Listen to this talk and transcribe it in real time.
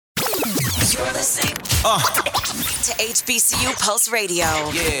You're listening to HBCU Pulse Radio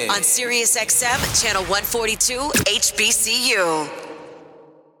on Sirius XM Channel 142 HBCU.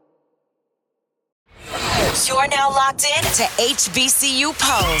 You're now locked in to HBCU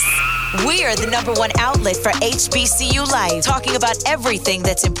Pulse. We're the #1 outlet for HBCU life, talking about everything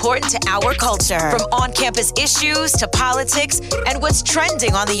that's important to our culture, from on-campus issues to politics and what's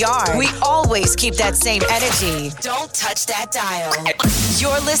trending on the yard. We always keep that same energy. Don't touch that dial.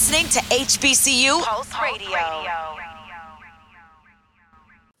 You're listening to HBCU Pulse Radio.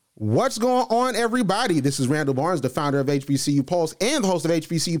 What's going on, everybody? This is Randall Barnes, the founder of HBCU Pulse and the host of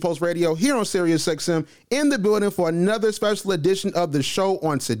HBCU Pulse Radio here on Sirius XM, in the building for another special edition of the show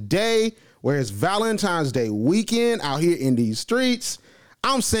on today, where it's Valentine's Day weekend out here in these streets.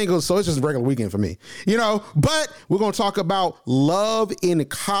 I'm single, so it's just a regular weekend for me, but we're going to talk about love in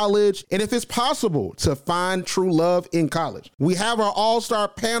college and if it's possible to find true love in college. We have our all-star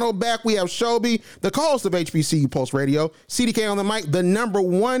panel back. We have Shelby, the co-host of HBCU Pulse Radio, CDK on the mic, the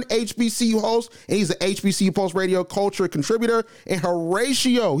 #1 HBCU host, and he's the HBCU Pulse Radio culture contributor, and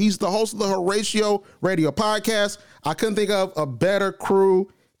Horatio, he's the host of the Horatio Radio podcast. I couldn't think of a better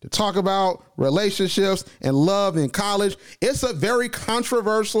crew to talk about relationships and love in college. It's a very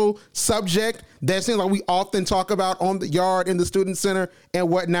controversial subject that seems like we often talk about on the yard, in the student center and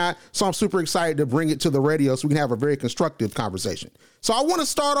whatnot. So I'm super excited to bring it to the radio so we can have a very constructive conversation. So I want to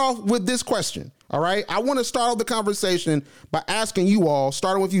start off with this question. All right. I want to start off the conversation by asking you all,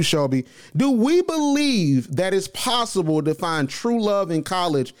 starting with you, Shelby, do we believe that it's possible to find true love in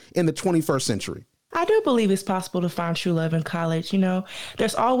college in the 21st century? I do believe it's possible to find true love in college.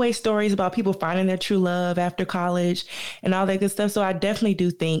 There's always stories about people finding their true love after college and all that good stuff. So I definitely do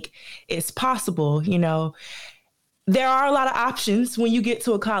think it's possible. There are a lot of options when you get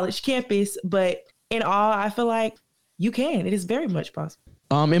to a college campus, but in all, I feel like you can. It is very much possible.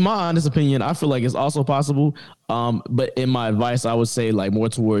 In my honest opinion, I feel like it's also possible. But in my advice, I would say like more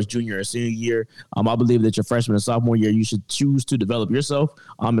towards junior or senior year. I believe that your freshman and sophomore year, you should choose to develop yourself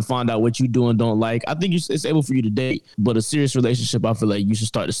and find out what you do and don't like. I think it's able for you to date, but a serious relationship, I feel like you should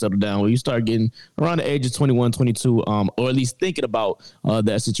start to settle down when you start getting around the age of 21, 22, or at least thinking about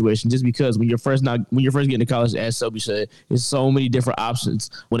that situation. Just because when you're first getting to college, as Shelby said, there's so many different options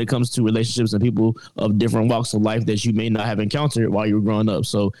when it comes to relationships and people of different walks of life that you may not have encountered while you were growing up.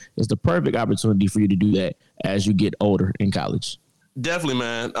 So it's the perfect opportunity for you to do that as you get older in college. Definitely,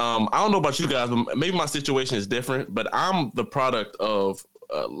 man. I don't know about you guys, but maybe my situation is different, but I'm the product of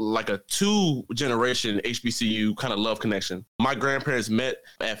like a 2-generation HBCU kind of love connection. My grandparents met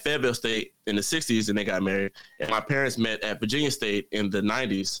at Fayetteville State in the 60s and they got married. And my parents met at Virginia State in the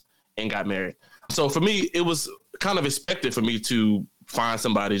 90s and got married. So for me, it was kind of expected for me to find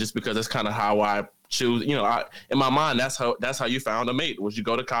somebody just because that's kind of how I choose. In my mind, that's how you found a mate, was you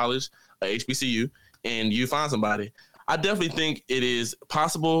go to college, HBCU, and you find somebody. I definitely think it is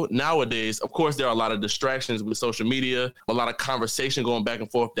possible nowadays. Of course, there are a lot of distractions with social media, a lot of conversation going back and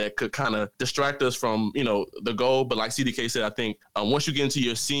forth that could kind of distract us from, the goal. But like CDK said, I think once you get into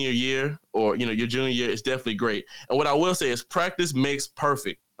your senior year or, your junior year, it's definitely great. And what I will say is practice makes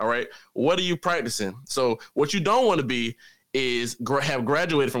perfect. All right. What are you practicing? So what you don't want to be is have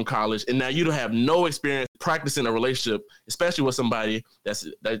graduated from college and now you don't have no experience practicing a relationship, especially with somebody that's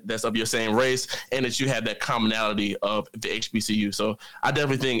of your same race, and that you have that commonality of the HBCU. So I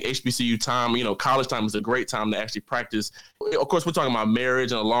definitely think HBCU time, college time is a great time to actually practice. Of course, we're talking about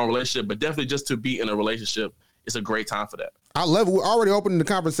marriage and a long relationship, but definitely just to be in a relationship, it's a great time for that. I love it. We're already opening the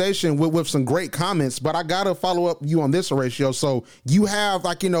conversation with some great comments, but I got to follow up you on this, Horatio. So you have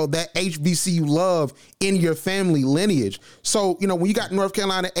that HBCU love in your family lineage. So, when you got North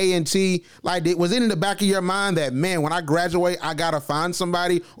Carolina A&T, was it in the back of your mind that, man, when I graduate, I got to find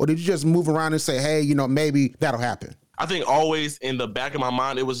somebody? Or did you just move around and say, hey, maybe that'll happen? I think always in the back of my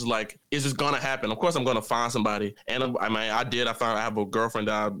mind, it was like, it's just going to happen. Of course, I'm going to find somebody. And I did. I have a girlfriend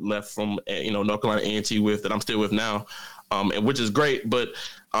that I left from, North Carolina A&T with that I'm still with now. And which is great, but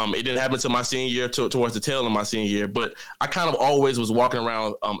it didn't happen until my senior year, towards the tail end of my senior year. But I kind of always was walking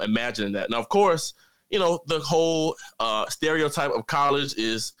around imagining that. Now, of course, the whole stereotype of college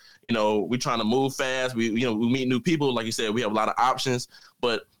is, we're trying to move fast. We meet new people. Like you said, we have a lot of options.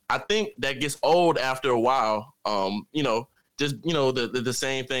 But I think that gets old after a while. The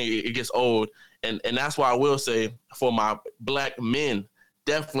same thing, it gets old. And that's why I will say for my Black men,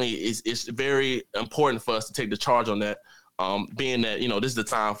 definitely it's very important for us to take the charge on that. Being that, this is the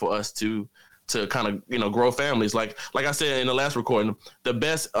time for us to kind of, grow families. Like I said in the last recording, the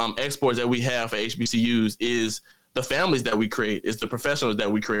best exports that we have for HBCUs is the families that we create, is the professionals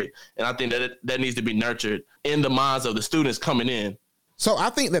that we create. And I think that needs to be nurtured in the minds of the students coming in. So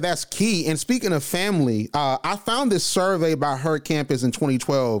I think that that's key. And speaking of family, I found this survey by Her Campus in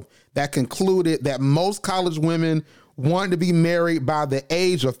 2012 that concluded that most college women wanted to be married by the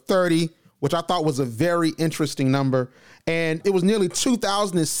age of 30, which I thought was a very interesting number. And it was nearly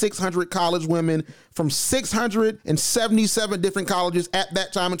 2,600 college women from 677 different colleges at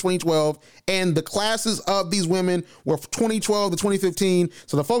that time in 2012. And the classes of these women were 2012 to 2015.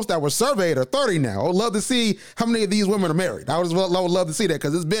 So the folks that were surveyed are 30 now. I would love to see how many of these women are married. I would love to see that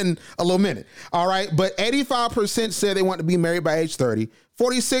because it's been a little minute. All right. But 85% said they want to be married by age 30.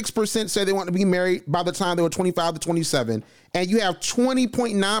 46% said they want to be married by the time they were 25 to 27. And you have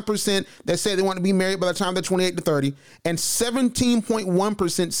 20.9% that said they want to be married by the time they're 28 to 30. And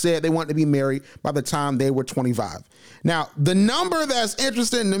 17.1% said they want to be married by the time they were 25. Now, the number that's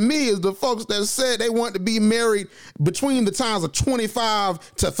interesting to me is the folks that said they want to be married between the times of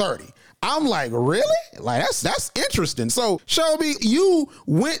 25 to 30. I'm like, really? Like, that's interesting. So, Shelby, you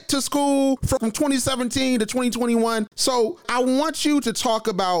went to school from 2017 to 2021. So I want you to talk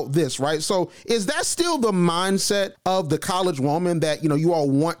about this, right? So is that still the mindset of the college woman that, you all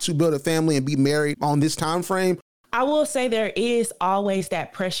want to build a family and be married on this time frame? I will say there is always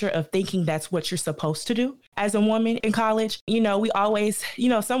that pressure of thinking that's what you're supposed to do as a woman in college. We always,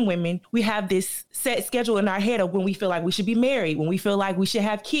 some women, we have this set schedule in our head of when we feel like we should be married, when we feel like we should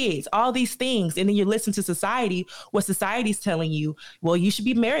have kids, all these things. And then you listen to society, what society's telling you, well, you should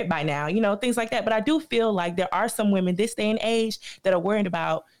be married by now, things like that. But I do feel like there are some women this day and age that are worried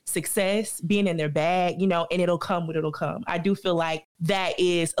about success, being in their bag, and it'll come when it'll come. I do feel like that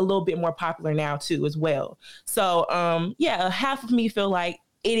is a little bit more popular now too, as well. So, half of me feel like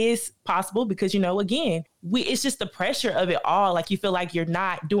it is possible because, again, it's just the pressure of it all. Like you feel like you're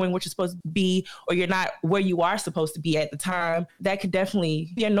not doing what you're supposed to be, or you're not where you are supposed to be at the time. That could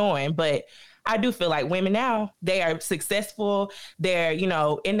definitely be annoying, but I do feel like women now, they are successful. They're,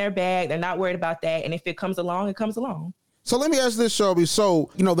 in their bag. They're not worried about that. And if it comes along, it comes along. So let me ask this, Shelby.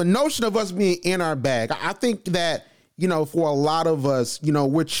 So, the notion of us being in our bag, I think that, for a lot of us,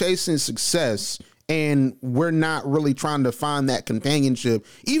 we're chasing success and we're not really trying to find that companionship,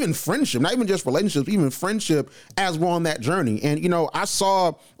 even friendship, not even just relationships, even friendship as we're on that journey. And, I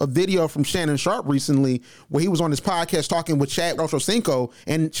saw a video from Shannon Sharp recently where he was on his podcast talking with Chad Ochocinco,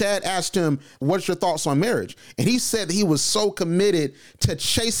 and Chad asked him, what's your thoughts on marriage? And he said that he was so committed to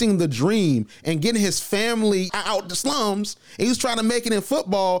chasing the dream and getting his family out the slums. And he was trying to make it in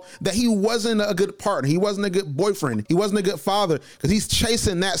football that he wasn't a good partner. He wasn't a good boyfriend. He wasn't a good father because he's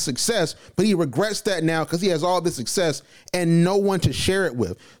chasing that success, but he regrets that now because he has all this success and no one to share it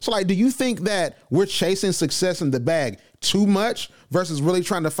with. So do you think that we're chasing success in the bag too much versus really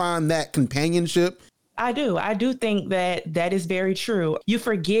trying to find that companionship? I do think that is very true. You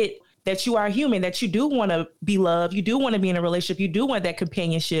forget that you are human, that you do want to be loved, you do want to be in a relationship, you do want that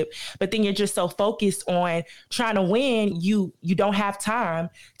companionship, but then you're just so focused on trying to win, you don't have time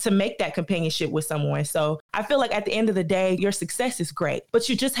to make that companionship with someone. So I feel like at the end of the day, your success is great, but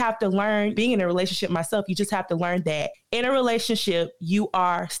you just have to learn, being in a relationship myself, you just have to learn that in a relationship, you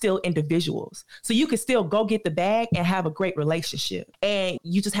are still individuals. So you can still go get the bag and have a great relationship. And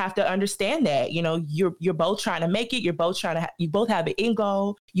you just have to understand that, you're both trying to make it. You both have an end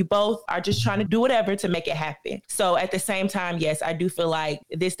goal. You both are just trying to do whatever to make it happen. So at the same time, yes, I do feel like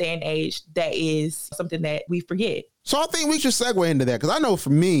this day and age, that is something that we forget. So I think we should segue into that because I know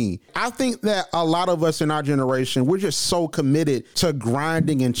for me, I think that a lot of us in our generation, we're just so committed to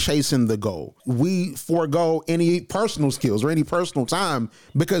grinding and chasing the goal. We forego any personal skills or any personal time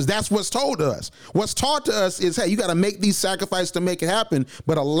because that's what's told to us. What's taught to us is, hey, you got to make these sacrifices to make it happen.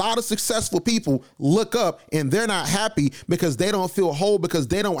 But a lot of successful people look up and they're not happy because they don't feel whole, because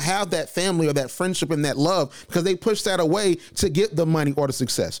they don't have that family or that friendship and that love, because they push that away to get the money or the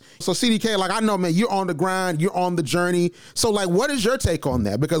success. So CDK, I know, man, you're on the grind, you're on the journey. So what is your take on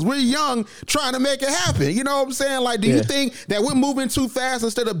that? Because we're young trying to make it happen. You know what I'm saying? Do you think that we're moving too fast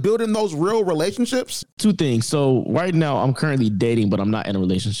instead of building those real relationships? Two things. So right now I'm currently dating, but I'm not in a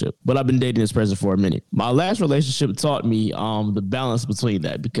relationship, but I've been dating this person for a minute. My last relationship taught me the balance between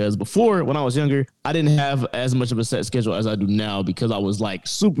that, because before, when I was younger, I didn't have as much of a set schedule as I do now because I was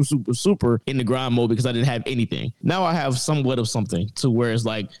super, super, super in the grind mode because I didn't have anything. Now I have somewhat of something to where it's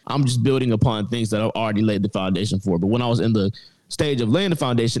I'm just building upon things that I've already laid the foundation for. But when I was in the stage of laying the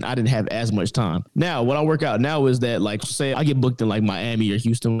foundation, I didn't have as much time. Now, what I work out now is that, say I get booked in Miami or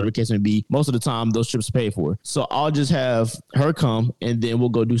Houston, whatever the case may be, most of the time those trips are paid for. So I'll just have her come and then we'll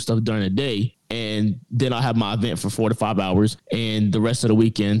go do stuff during the day. and then I'll have my event for 4 to 5 hours and the rest of the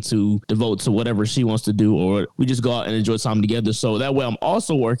weekend to devote to whatever she wants to do, or we just go out and enjoy time together. So that way I'm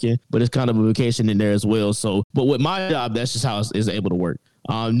also working, but it's kind of a vacation in there as well. So, but with my job, that's just how it's able to work.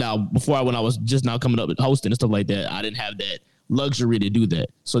 Now, before when I was just now coming up with hosting and stuff like that, I didn't have that luxury to do that.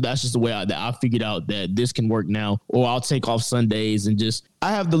 So that's just the way that I figured out that this can work now, or I'll take off Sundays and just,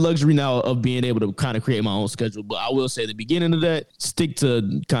 I have the luxury now of being able to kind of create my own schedule. But I will say at the beginning of that, stick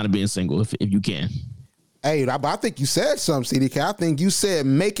to kind of being single if you can. Hey, I think you said something, CDK. I think you said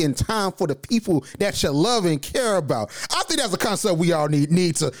making time for the people that you love and care about. I think that's a concept we all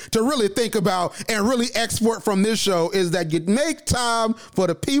need to really think about and really export from this show, is that you make time for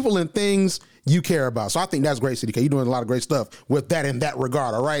the people and things you care about. So I think that's great, CDK. You're doing a lot of great stuff with that in that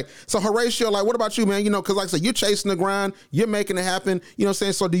regard, all right? So Horatio, like, what about you, man? You know, because like I said, you're chasing the grind, you're making it happen, you know what I'm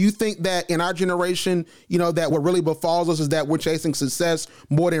saying? So do you think that in our generation, you know, that what really befalls us is that we're chasing success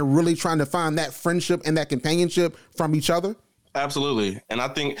more than really trying to find that friendship and that companionship from each other? Absolutely. And I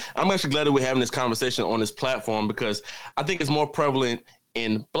think I'm actually glad that we're having this conversation on this platform, because I think it's more prevalent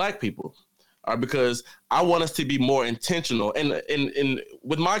in Black people. Because I want us to be more intentional, and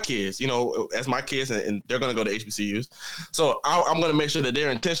with my kids, you know, as my kids, and they're going to go to HBCUs. So I'm going to make sure that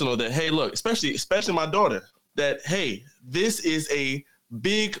they're intentional, that, hey, look, especially my daughter, that, hey, this is a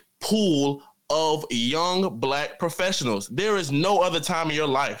big pool of young Black professionals. There is no other time in your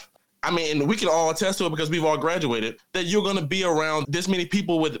life. I mean, and we can all attest to it because we've all graduated, that you're going to be around this many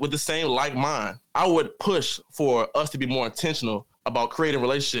people with the same like mind. I would push for us to be more intentional about creating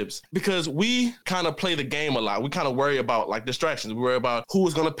relationships, because we kind of play the game a lot. We kind of worry about like distractions. We worry about who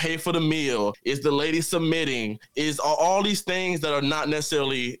is going to pay for the meal. Is the lady submitting? Is all these things that are not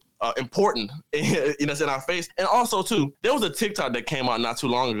necessarily important, you know, in our face. And also too, there was a TikTok that came out not too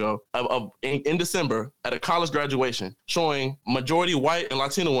long ago in December at a college graduation, showing majority white and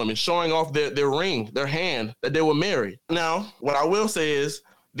Latino women showing off their ring, their hand, that they were married. Now, what I will say is,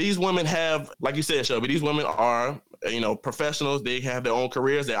 these women have, like you said, Shelby, these women are, you know, professionals. They have their own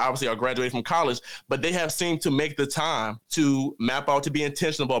careers. They obviously are graduating from college, but they have seemed to make the time to map out, to be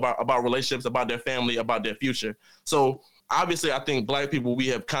intentional about relationships, about their family, about their future. So obviously, I think Black people, we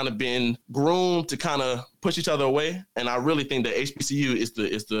have kind of been groomed to kind of push each other away. And I really think that HBCU is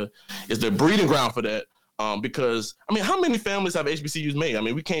the breeding ground for that. Because, I mean, how many families have HBCUs made? I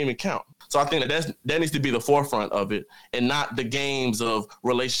mean, we can't even count. So I think that needs to be the forefront of it, and not the games of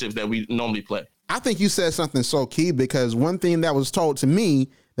relationships that we normally play. I think you said something so key, because one thing that was told to me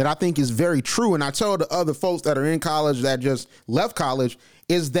that I think is very true, and I tell the other folks that are in college that just left college,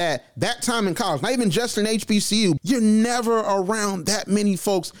 is that time in college, not even just in HBCU, you're never around that many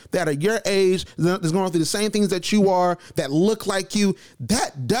folks that are your age, that's going through the same things that you are, that look like you.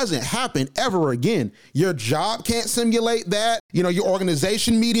 That doesn't happen ever again. Your job can't simulate that. You know, your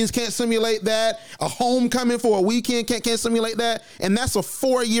organization meetings can't simulate that. A homecoming for a weekend can't simulate that. And that's a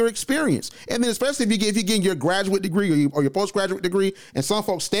 4-year experience. And then especially if you're getting your graduate degree or your postgraduate degree, and some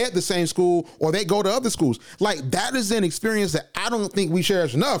folks stay at the same school or they go to other schools. Like, that is an experience that I don't think we cherish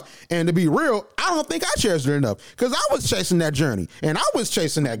enough. And to be real, I don't think I cherished it enough, because I was chasing that journey and I was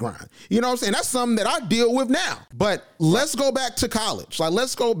chasing that grind. You know what I'm saying? That's something that I deal with now. But let's go back to college. Like,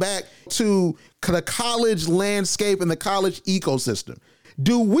 let's go back to the college landscape and the college ecosystem.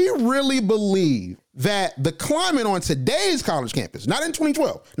 Do we really believe that the climate on today's college campus, not in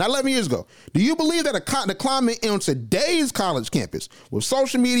 2012, not 11 years ago, do you believe that the climate on today's college campus, with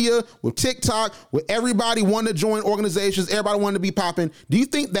social media, with TikTok, with everybody wanting to join organizations, everybody wanting to be popping, do you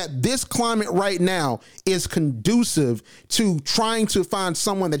think that this climate right now is conducive to trying to find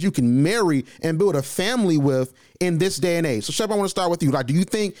someone that you can marry and build a family with in this day and age? So, Shep, I want to start with you. Like, do you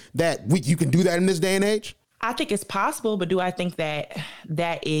think that you can do that in this day and age? I think it's possible, but do I think that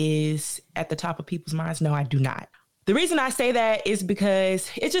is at the top of people's minds? No, I do not. The reason I say that is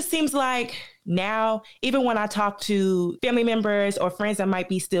because it just seems like now, even when I talk to family members or friends that might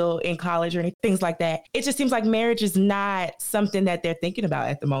be still in college or things like that, it just seems like marriage is not something that they're thinking about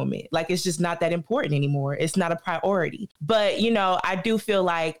at the moment. Like, it's just not that important anymore. It's not a priority. But, you know, I do feel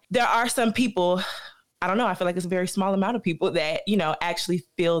like there are some people, I don't know, I feel like it's a very small amount of people that, you know, actually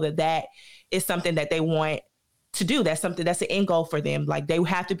feel that is something that they want to do. That's something that's an end goal for them. Like, they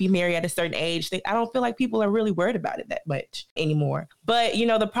have to be married at a certain age. I don't feel like people are really worried about it that much anymore. But, you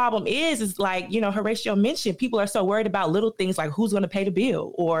know, the problem is like, you know, Horatio mentioned, people are so worried about little things like who's going to pay the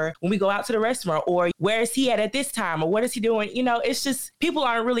bill, or when we go out to the restaurant, or where is he at this time, or what is he doing? You know, it's just people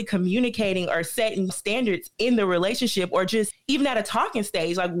aren't really communicating or setting standards in the relationship, or just even at a talking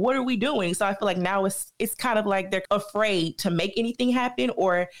stage, like, what are we doing? So I feel like now it's kind of like they're afraid to make anything happen,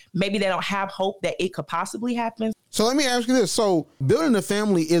 or maybe they don't have hope that it could possibly happen. So let me ask you this. So building a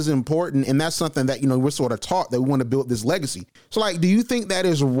family is important, and that's something that, we're sort of taught that we want to build this legacy. So like, do you think that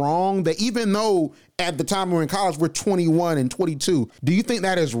is wrong, that even though at the time we're in college, we're 21 and 22, do you think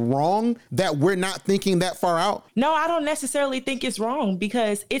that is wrong that we're not thinking that far out? No, I don't necessarily think it's wrong,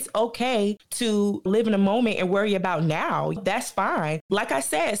 because it's okay to live in a moment and worry about now. That's fine. Like I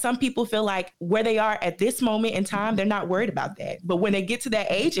said, some people feel like where they are at this moment in time, they're not worried about that. But when they get to that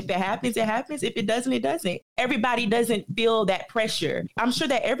age, if it happens, it happens. If it doesn't, it doesn't. Everybody doesn't feel that pressure. I'm sure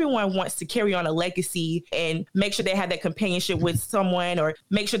that everyone wants to carry on a legacy and make sure they have that companionship with someone, or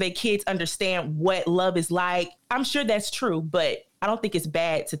make sure their kids understand what love is like. I'm sure that's true, but I don't think it's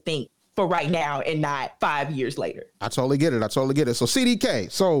bad to think for right now and not 5 years later. I totally get it. So CDK,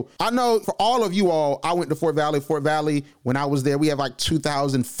 so I know for all of you all, I went to Fort Valley. Fort Valley, when I was there, we have like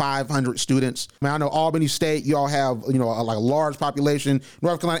 2,500 students. I know Albany State, you all have, like a large population.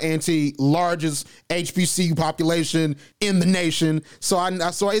 North Carolina A&T, largest HBCU population in the nation. So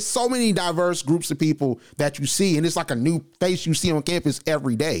it's so many diverse groups of people that you see, and it's like a new face you see on campus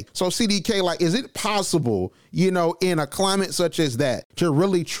every day. So CDK, like, is it possible, in a climate such as that, to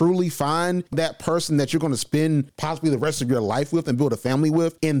really truly find that person that you're going to spend possibly the rest of your life with and build a family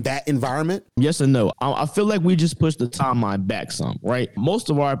with in that environment? Yes and no. I feel like we just pushed the timeline back some, right? Most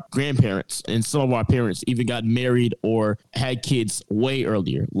of our grandparents and some of our parents even got married or had kids way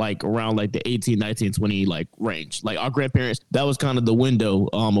earlier, like around like the 18, 19, 20 like range. Like our grandparents, that was kind of the window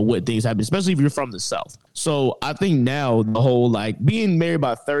of what things happen, especially if you're from the South. So I think now the whole like being married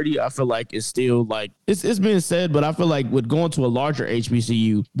by 30, I feel like is still like, it's been said, but I feel like with going to a larger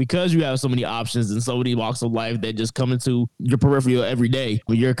HBCU, because you have so many options and so many walks of life that just come into your peripheral every day,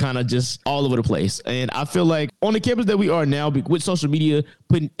 you're kind of just all over the place. And I feel like on the campus that we are now, with social media,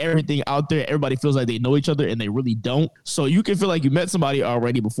 putting everything out there, everybody feels like they know each other and they really don't. So you can feel like you met somebody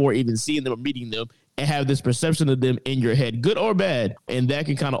already before even seeing them or meeting them, and have this perception of them in your head, good or bad. And that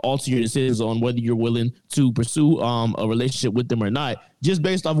can kind of alter your decisions on whether you're willing to pursue a relationship with them or not, just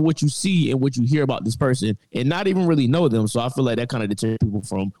based off of what you see and what you hear about this person and not even really know them. So I feel like that kind of deters people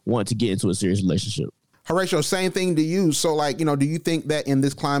from wanting to get into a serious relationship. Horatio, same thing to you. So like, do you think that in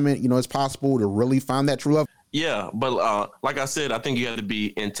this climate, it's possible to really find that true love? Yeah, but like I said, I think you have to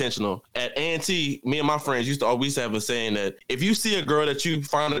be intentional. At A&T, me and my friends used to always have a saying that if you see a girl that you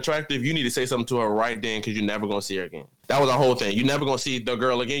find attractive, you need to say something to her right then, because you're never going to see her again. That was our whole thing. You're never going to see the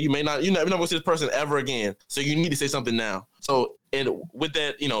girl again. You're never going to see this person ever again. So you need to say something now. So, and with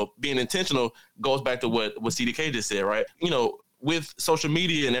that, being intentional goes back to what CDK just said, right? With social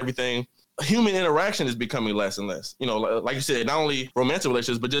media and everything, human interaction is becoming less and less. Like you said, not only romantic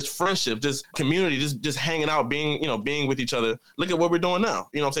relationships, but just friendship, just community, just hanging out, being with each other. Look at what we're doing now.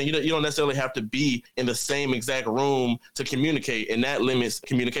 You know what I'm saying? You don't necessarily have to be in the same exact room to communicate, and that limits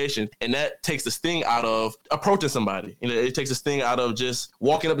communication. And that takes the sting out of approaching somebody. It takes the sting out of just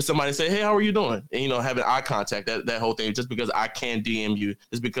walking up to somebody and say, hey, how are you doing? And, having eye contact, that whole thing, just because I can DM you,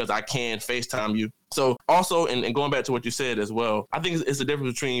 just because I can FaceTime you. So also, and going back to what you said as well, I think it's the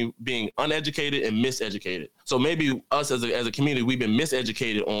difference between being uneducated and miseducated. So maybe us as a community, we've been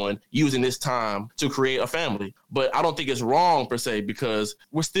miseducated on using this time to create a family. But I don't think it's wrong per se, because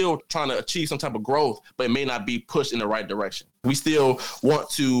we're still trying to achieve some type of growth, but it may not be pushed in the right direction. We still want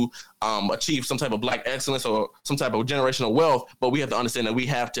to achieve some type of Black excellence or some type of generational wealth, but we have to understand that we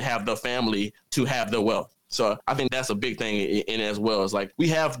have to have the family to have the wealth. So I think that's a big thing in it as well. It's like we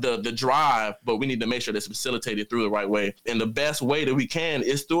have the drive, but we need to make sure that's facilitated through the right way. And the best way that we can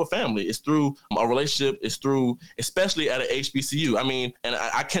is through a family. It's through a relationship. It's through, especially at an HBCU. I mean, and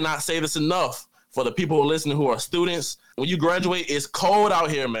I cannot say this enough for the people who are listening who are students. When you graduate, it's cold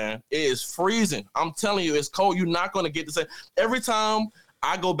out here, man. It is freezing. I'm telling you, it's cold. You're not going to get the same. Every time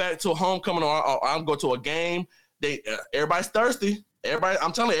I go back to a homecoming or I go to a game, everybody's thirsty.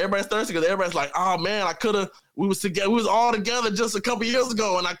 I'm telling you, everybody's thirsty because everybody's like, oh man, we was all together just a couple years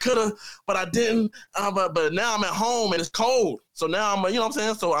ago and I could have, but I didn't. But now I'm at home and it's cold. So now you know what I'm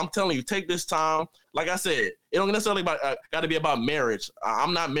saying? So I'm telling you, take this time. Like I said, it don't necessarily got to be about marriage.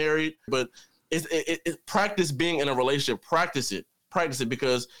 I'm not married, but it's practice being in a relationship. Practice it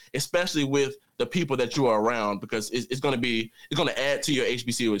because especially with the people that you are around, because it's going to add to your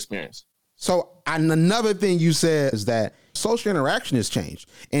HBCU experience. So another thing you said is that social interaction has changed.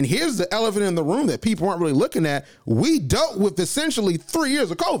 And here's the elephant in the room that people aren't really looking at. We dealt with essentially 3 years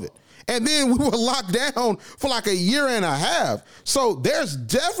of COVID. And then we were locked down for like a year and a half. So there's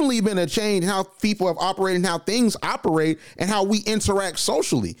definitely been a change in how people have operated and how things operate and how we interact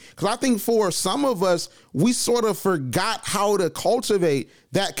socially. Because I think for some of us, we sort of forgot how to cultivate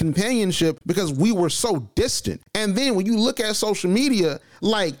that companionship because we were so distant. And then when you look at social media,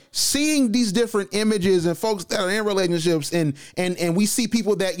 like seeing these different images and folks that are in relationships and we see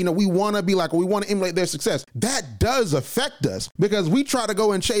people that, you know, we want to be like, we want to emulate their success. That does affect us because we try to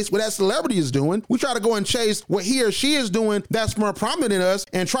go and chase what that celebrity is doing. We try to go and chase what he or she is doing that's more prominent in us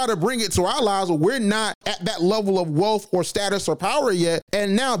and try to bring it to our lives where we're not at that level of wealth or status or power yet.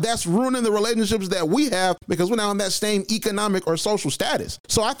 And now that's ruining the relationships that we have because we're not on that same economic or social status.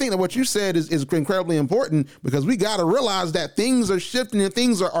 So I think that what you said is incredibly important because we got to realize that things are shifting and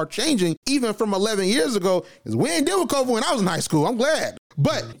things are changing even from 11 years ago. Because we ain't dealing with COVID when I was in high school. I'm glad.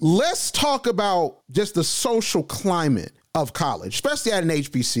 But let's talk about just the social climate of college, especially at an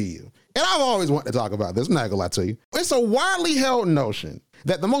HBCU. And I've always wanted to talk about this. I'm not gonna lie to you. It's a widely held notion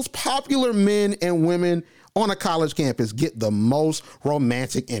that the most popular men and women on a college campus get the most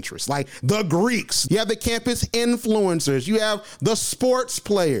romantic interest, like the Greeks. You have the campus influencers. You have the sports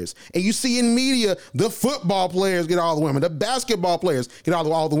players. And you see in media, the football players get all the women. The basketball players get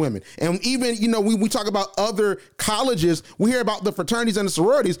all the women. And even, you know, we talk about other colleges, we hear about the fraternities and the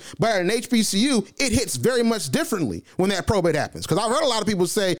sororities, but at an HBCU, it hits very much differently when that probate happens. Because I've heard a lot of people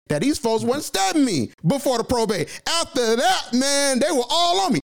say that these folks wouldn't stab me before the probate. After that, man, they were all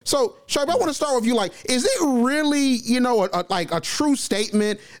on me. So, Sharp, I want to start with you. Like, is it really, you know, a true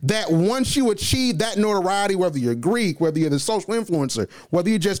statement that once you achieve that notoriety, whether you're Greek, whether you're the social influencer, whether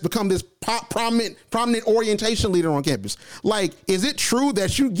you just become this prominent orientation leader on campus, like, is it true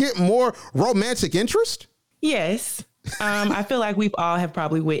that you get more romantic interest? Yes. I feel like we've all have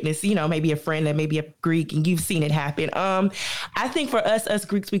probably witnessed, you know, maybe a friend that may be a Greek and you've seen it happen. I think for us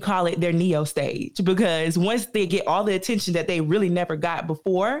Greeks, we call it their neo stage because once they get all the attention that they really never got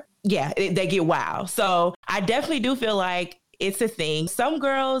before, they get wow. So I definitely do feel like it's a thing. Some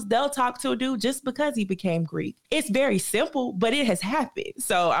girls, they'll talk to a dude just because he became Greek. It's very simple, but it has happened.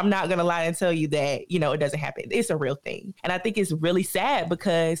 So I'm not going to lie and tell you that, you know, it doesn't happen. It's a real thing. And I think it's really sad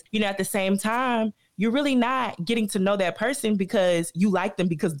because, you know, at the same time, you're really not getting to know that person because you like them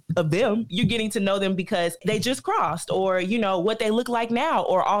because of them. You're getting to know them because they just crossed or, you know, what they look like now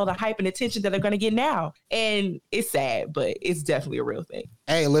or all the hype and attention that they're going to get now. And it's sad, but it's definitely a real thing.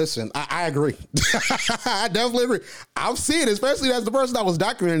 Hey, listen, I agree. I definitely agree. I've seen it, especially as the person that was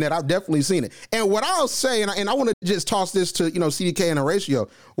documenting that. I've definitely seen it. And what I'll say, and I want to just toss this to, you know, CDK and Horatio.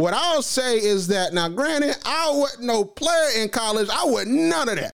 What I'll say is that, now, granted, I wasn't no player in college. I was none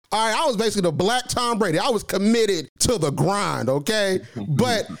of that. All right, I was basically the black Tom Brady. I was committed to the grind, okay?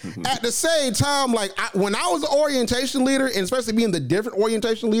 But at the same time, like when I was an orientation leader, and especially being the different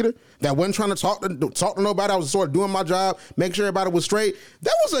orientation leader that wasn't trying to talk to nobody, I was sort of doing my job, make sure everybody was straight.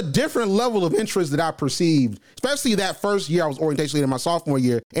 There was a different level of interest that I perceived, especially that first year I was orientation leader, my sophomore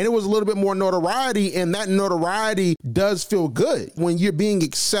year, and it was a little bit more notoriety, and that notoriety does feel good when you're being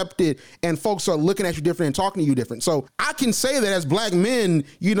accepted and folks are looking at you different and talking to you different. So I can say that as black men,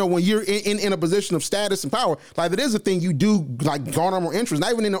 you know, when you're in a position of status and power, like it is a thing you do, like garner more interest,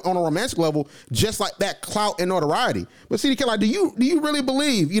 not even on a romantic level, just like that clout and notoriety. But CDK, like, do you really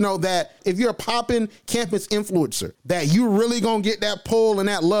believe, you know, that if you're a popping campus influencer, that you really gonna get that pull and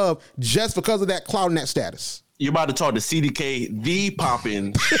that love just because of that clout and that status? You're about to talk to CDK, the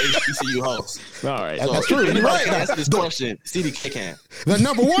poppin' HBCU host. All right, so that's true. You're right. Answer this question, CDK can. The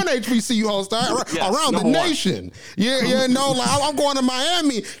number one HBCU host around the nation. One. Yeah, no, like I'm going to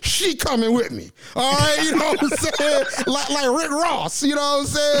Miami. She coming with me. All right, you know what I'm saying? like Rick Ross. You know what I'm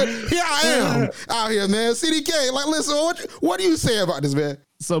saying? Here I am out here, man. CDK, like, listen, what do you say about this, man?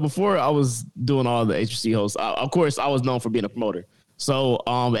 So before I was doing all the HBCU hosts, of course, I was known for being a promoter. So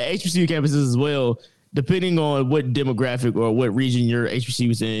at HBCU campuses as well, depending on what demographic or what region your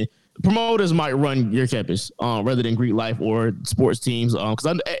HBCU is in, promoters might run your campus rather than Greek life or sports teams.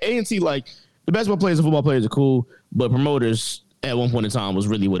 Because A&T, like, the basketball players and football players are cool, but promoters at one point in time was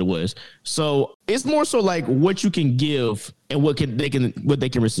really what it was. So it's more so like what you can give and what they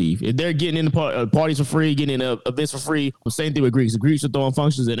can receive. If they're getting in the parties for free, getting in events for free, same thing with Greeks. The Greeks are throwing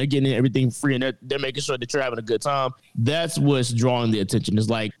functions and they're getting in everything free and they're making sure that you're having a good time. That's what's drawing the attention. It's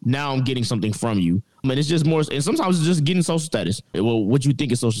like, now I'm getting something from you. I mean, it's just more, and sometimes it's just getting social status. Well, what you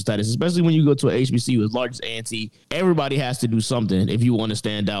think is social status, especially when you go to an HBCU as large as A&T, everybody has to do something if you want to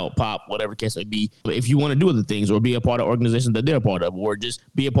stand out, pop, whatever case it be. If you want to do other things or be a part of organizations that they're a part of, or just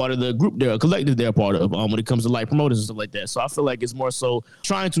be a part of the group they're a collective they're a part of when it comes to like promoters and stuff like that. So I feel like it's more so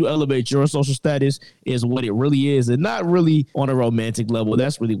trying to elevate your social status is what it really is, and not really on a romantic level.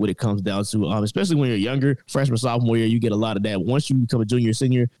 That's really what it comes down to, especially when you're younger, freshman, sophomore year, you get a lot of that. Once you become a junior,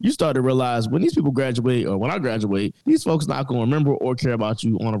 senior, you start to realize when these people graduate, or when I graduate, these folks not going to remember or care about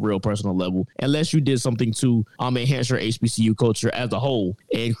you on a real personal level unless you did something to enhance your HBCU culture as a whole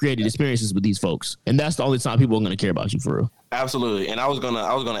and created experiences with these folks. And that's the only time people are going to care about you for real. Absolutely. And I was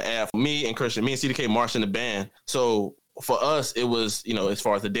gonna add, me and Christian, me and CDK marched in the band. So for us, it was, as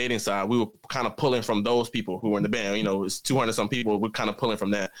far as the dating side, we were kind of pulling from those people who were in the band. It's 200 some people. We're kind of pulling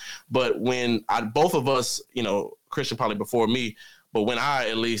from that. But when both of us, Christian probably before me, but when I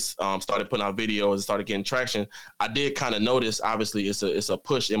at least started putting out videos and started getting traction, I did kind of notice, obviously, it's a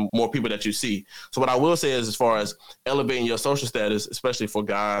push in more people that you see. So what I will say is, as far as elevating your social status, especially for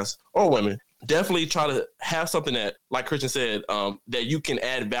guys or women, definitely try to have something that, like Christian said, that you can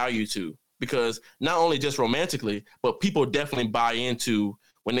add value to. Because not only just romantically, but people definitely buy into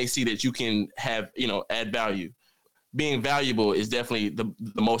when they see that you can have, add value. Being valuable is definitely the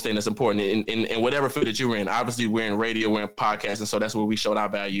most thing that's important in whatever field that you're in. Obviously, we're in radio, we're in podcasts, and so that's where we showed our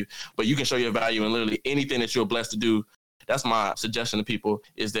value. But you can show your value in literally anything that you're blessed to do. That's my suggestion to people,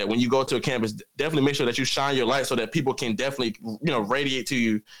 is that when you go to a campus, definitely make sure that you shine your light so that people can definitely, radiate to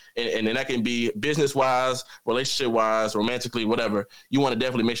you. And that can be business-wise, relationship-wise, romantically, whatever. You want to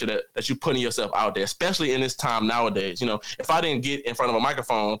definitely make sure that you're putting yourself out there, especially in this time nowadays. If I didn't get in front of a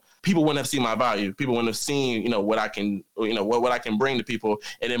microphone, people wouldn't have seen my value. People wouldn't have seen, what I can, what I can bring to people.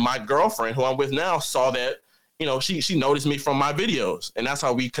 And then my girlfriend, who I'm with now, saw that, she noticed me from my videos, and that's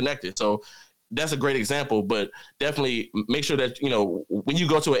how we connected. So that's a great example, but definitely make sure that, when you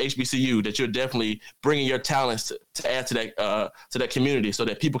go to a HBCU, that you're definitely bringing your talents to add to that community, so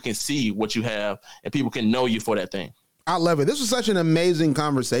that people can see what you have and people can know you for that thing. I love it. This was such an amazing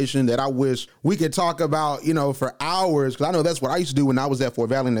conversation that I wish we could talk about, for hours, because I know that's what I used to do when I was at Fort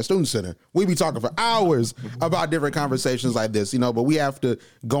Valley in the Student Center. We'd be talking for hours about different conversations like this, but we have to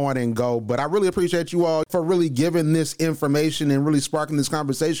go on and go. But I really appreciate you all for really giving this information and really sparking this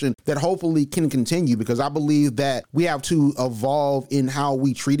conversation that hopefully can continue, because I believe that we have to evolve in how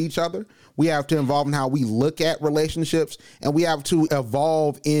we treat each other. We have to evolve in how we look at relationships, and we have to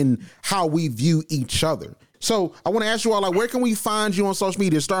evolve in how we view each other. So I want to ask you all, where can we find you on social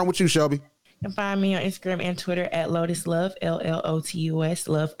media? Starting with you, Shelby. You can find me on Instagram and Twitter at Lotus Love, LLOTUS,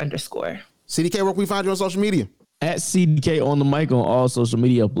 love_. CDK, where can we find you on social media? At CDK on the mic on all social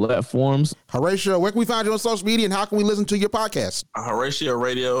media platforms. Horatio, where can we find you on social media, and how can we listen to your podcast? Horatio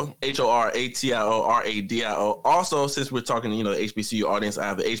Radio, HORATIO. Also, since we're talking, the HBCU audience, I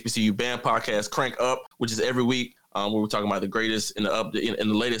have the HBCU Band Podcast, Crank Up, which is every week. Where we're talking about the greatest in the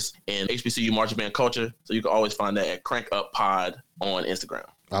latest in HBCU marching band culture. So you can always find that at Crank Up Pod on Instagram.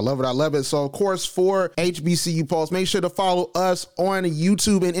 I love it. I love it. So, of course, for HBCU Pulse, make sure to follow us on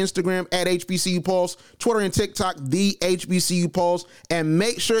YouTube and Instagram at HBCU Pulse, Twitter and TikTok, the HBCU Pulse, and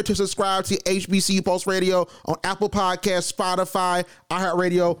make sure to subscribe to HBCU Pulse Radio on Apple Podcasts, Spotify,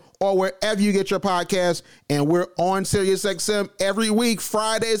 iHeartRadio, or wherever you get your podcasts. And we're on SiriusXM every week,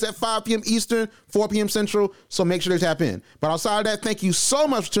 Fridays at 5 p.m. Eastern, 4 p.m. Central. So make sure to tap in. But outside of that, thank you so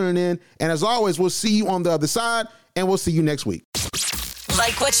much for tuning in. And as always, we'll see you on the other side, and we'll see you next week.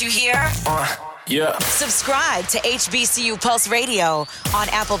 Like what you hear? Yeah. Subscribe to HBCU Pulse Radio on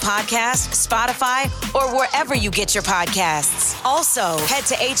Apple Podcasts, Spotify, or wherever you get your podcasts. Also, head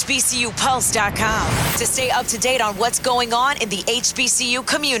to hbcupulse.com to stay up to date on what's going on in the HBCU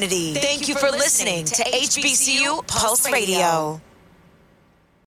community. Thank you for listening to HBCU Pulse Radio.